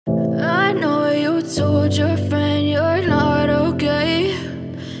told your friend you're not okay,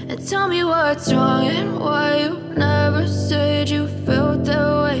 and tell me what's wrong and why you never said you felt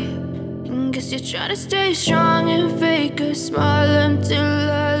that way. And guess you're trying to stay strong and fake a smile until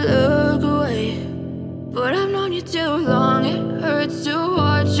I look away. But I've known you too long, it hurts to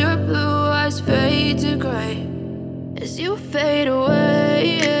watch your blue eyes fade to gray as you fade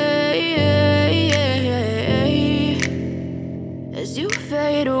away, as you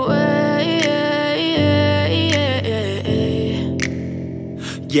fade away.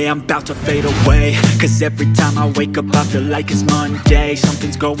 Yeah, I'm about to fade away, cause every time I wake up I feel like it's Monday.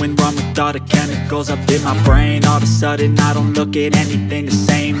 Something's going wrong with all the chemicals up in my brain. All of a sudden I don't look at anything the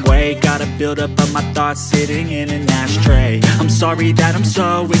same way. Got a buildup of my thoughts sitting in an ashtray. I'm sorry that I'm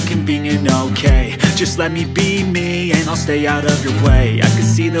so inconvenient, okay. Just let me be me and I'll stay out of your way. I can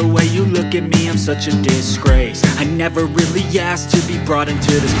see the way you look at me, I'm such a disgrace. I never really asked to be brought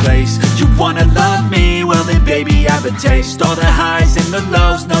into this place. You wanna love me? Well then baby have a taste. All the highs and the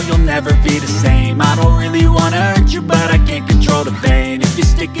lows, no, you'll never be the same. I don't really wanna hurt you, but I can't control the pain. If you're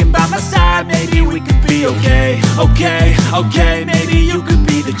sticking by my side, maybe we could be okay. Okay, maybe you could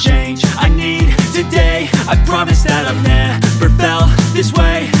be the change I need today. I promise that I've never felt this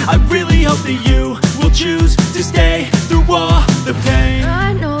way. I really hope that you will choose to stay through all the pain.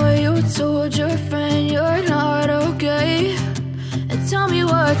 I know you told your friend you're not okay, and tell me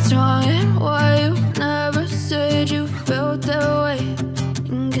what's wrong and why you never said you felt that way.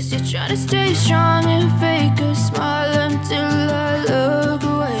 Guess you're trying to stay strong and fake a smile until I look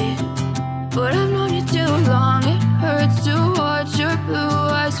away. But I've known you too long, it hurts to watch your blue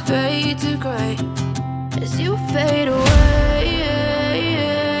eyes fade to gray as you fade away,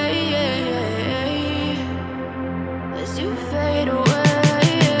 as you fade away,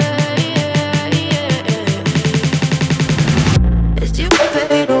 as you fade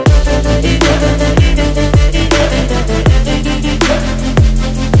away.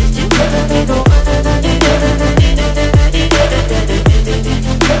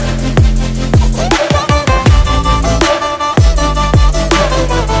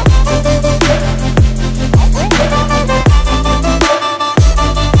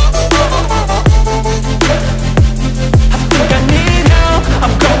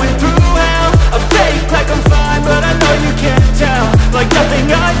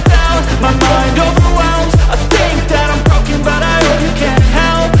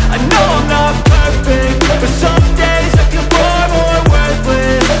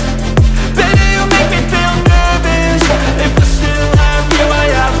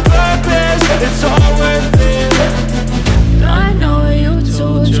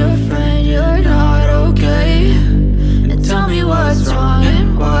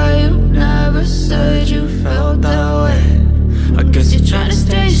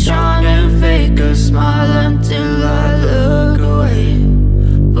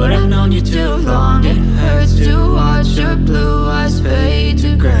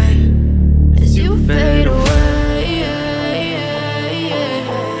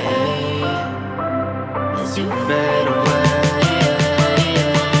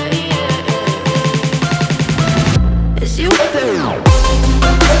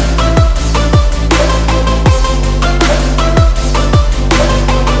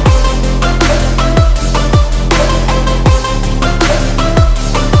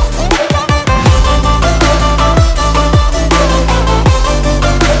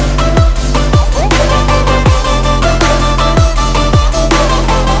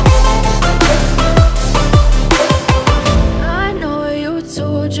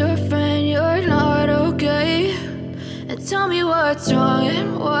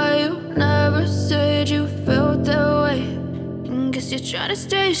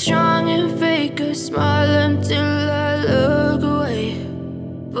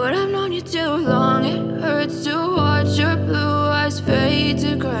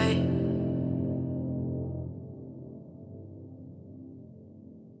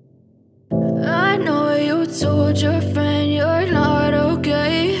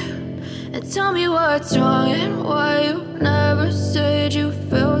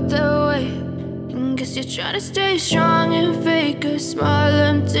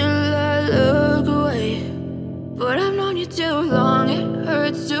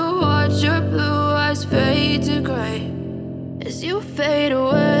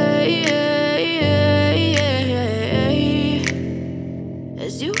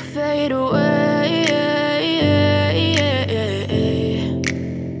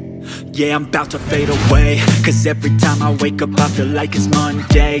 Yeah, I'm about to fade away, cause every time I wake up I feel like it's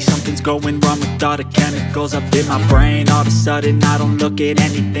Monday. Something's going wrong with all the chemicals up in my brain. All of a sudden I don't look at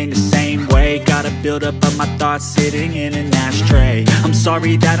anything the same way. way. Got a buildup of my thoughts sitting in an ashtray. I'm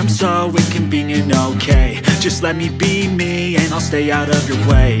sorry that I'm so inconvenient, okay. Just let me be me and I'll stay out of your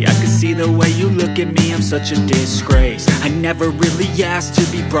way. I can see the way you look at me, I'm such a disgrace. I never really asked to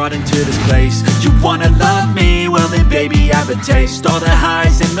be brought into this place. You wanna love me? Well then baby, have a taste. All the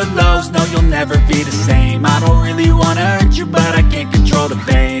highs and the lows, no you'll never be the same. I don't really wanna hurt you, but I can't control the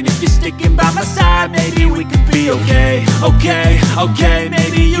pain. If you're sticking by my side, maybe we could be okay. Okay,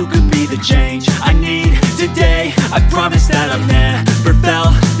 maybe you could be the change I need today. I promise that I've never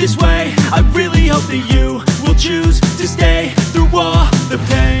felt this way. I really hope that you will choose to stay through all the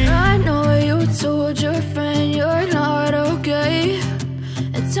pain. I know you told your friend you're not okay,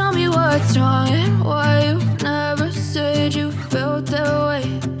 and tell me what's wrong and why you never said you felt that way.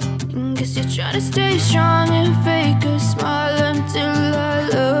 Guess you're trying to stay strong and fake a smile until I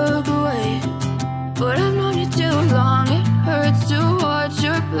look away. But I've known you too long, it hurts to watch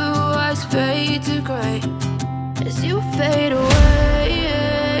your blue eyes fade to gray as you fade away.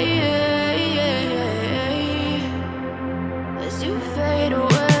 As you fade away.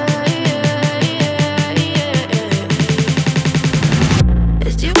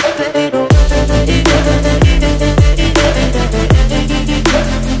 As you fade away.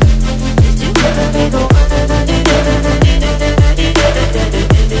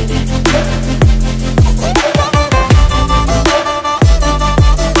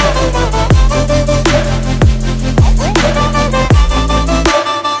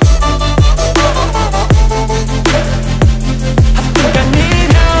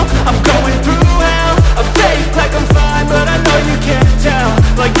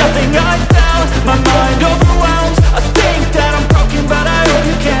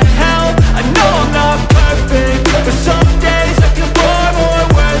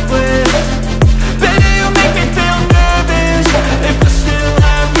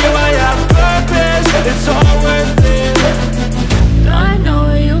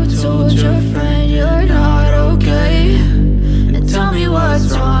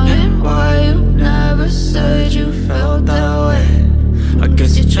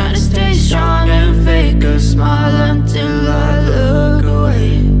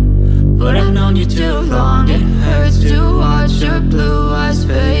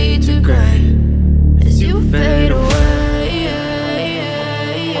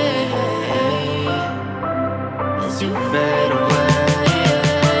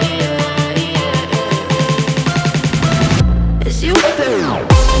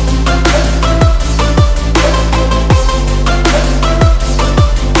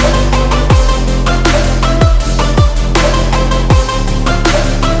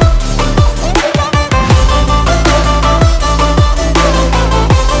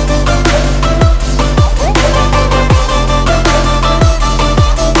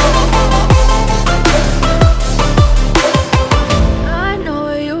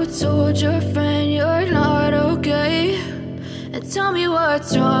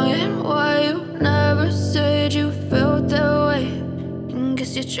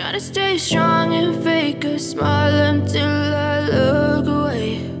 Try to stay strong and fake a smile until I look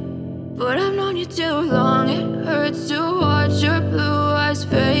away. But I've known you too long, it hurts to watch your blue eyes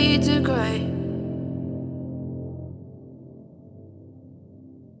fade to gray.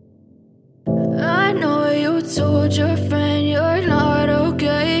 I know you told your friend you're not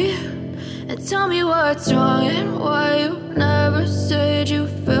okay, and tell me what's wrong and why you never said you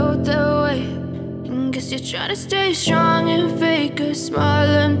felt that way. Guess you're trying to stay strong and fake a smile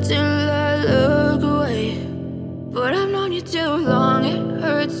until I look away. But I've known you too long, it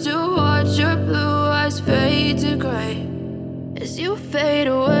hurts to watch your blue eyes fade to gray as you fade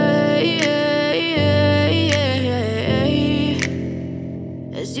away.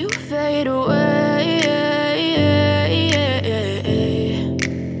 As you fade away.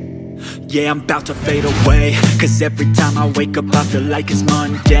 Yeah, I'm about to fade away, cause every time I wake up I feel like it's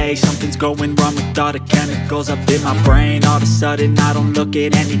Monday. Something's going wrong with all the chemicals up in my brain. All of a sudden I don't look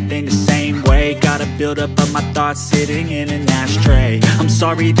at anything the same way. Got a buildup of my thoughts sitting in an ashtray. I'm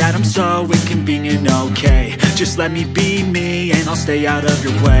sorry that I'm so inconvenient, okay. Just let me be me and I'll stay out of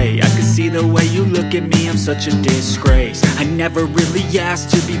your way. I can see the way you look at me, I'm such a disgrace. I never really asked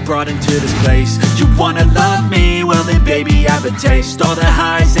to be brought into this place. You wanna love me? Well then baby, have a taste. All the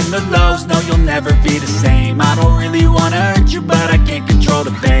highs and the lows, no you'll never be the same. I don't really wanna hurt you, but I can't control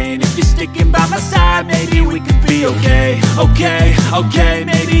the pain. If you're sticking by my side, maybe we could be okay. Okay,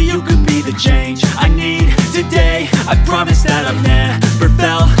 maybe you could be the change I need today. I promise that I've never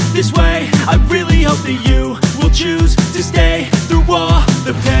felt this way. I really hope that you will choose